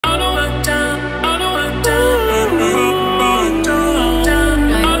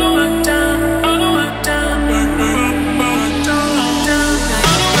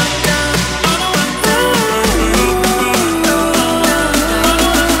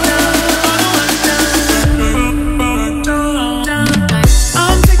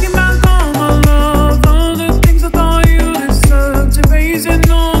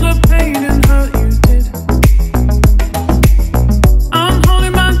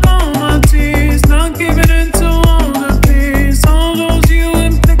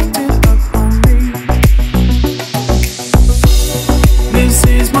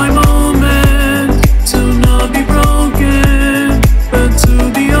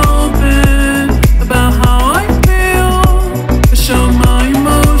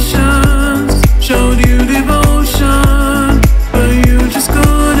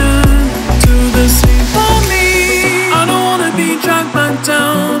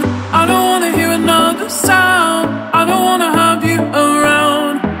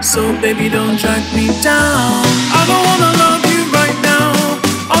baby, don't drag me down. I don't wanna love you right now.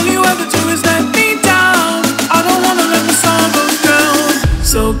 All you ever do is let me down. I don't wanna let the sorrow drown.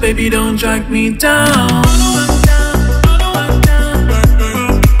 So baby, don't drag me down.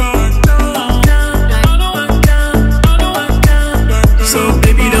 So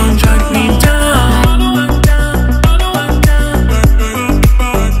baby, don't drag me down.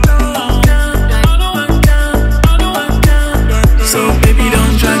 So baby,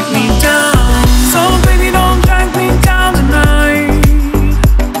 don't drag me down. So baby, don't drag me down tonight.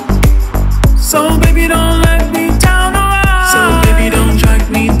 So baby, don't let me down alright. So baby, don't drag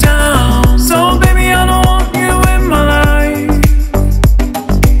me down. So baby, I don't want you in my life.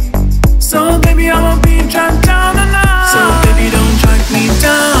 So baby, I won't be dragged down tonight. So baby, don't drag me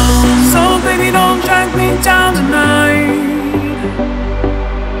down. So baby, don't drag me down tonight.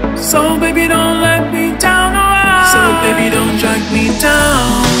 So baby, don't let me down alright. So baby, don't drag me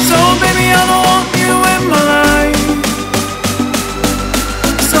down. So baby, I don't want you in my life.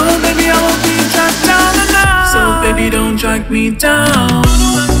 So baby, I won't be dragged down tonight. So baby, don't drag me down.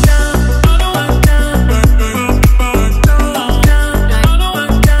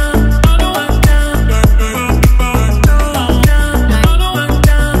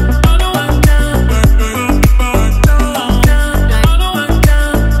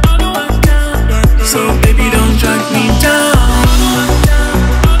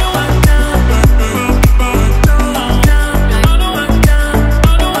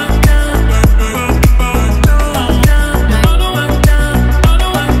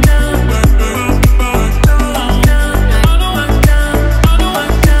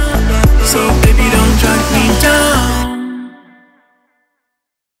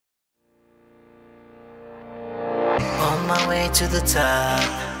 To the top,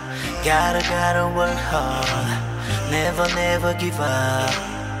 gotta work hard. Never give up.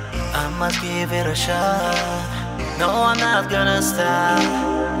 I must give it a shot. No, I'm not gonna stop.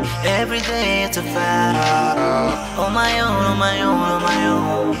 Every day it's a fight. On my own.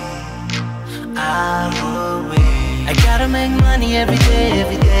 I will win. I gotta make money every day.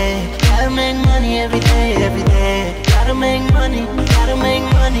 Gotta make money every day. Gotta make money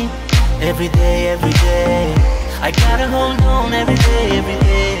every day. I gotta hold on every day.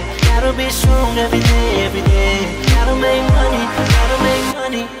 Gotta be strong every day. Gotta make money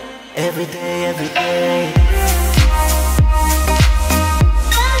every day.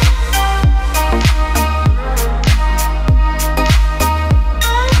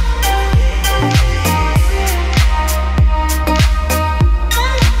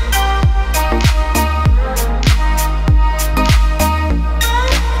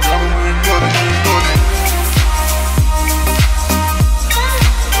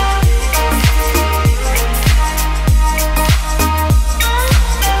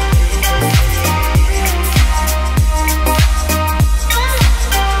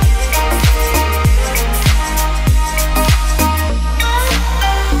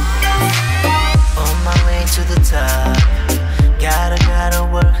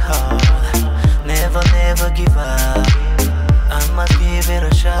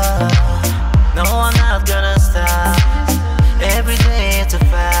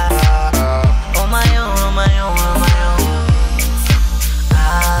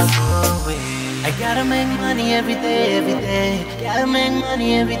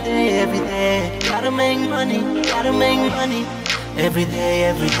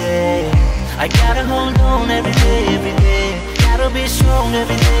 Every day. I gotta hold on every day. Gotta be strong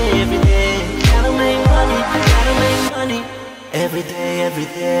every day. Gotta make money every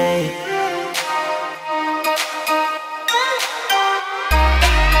day.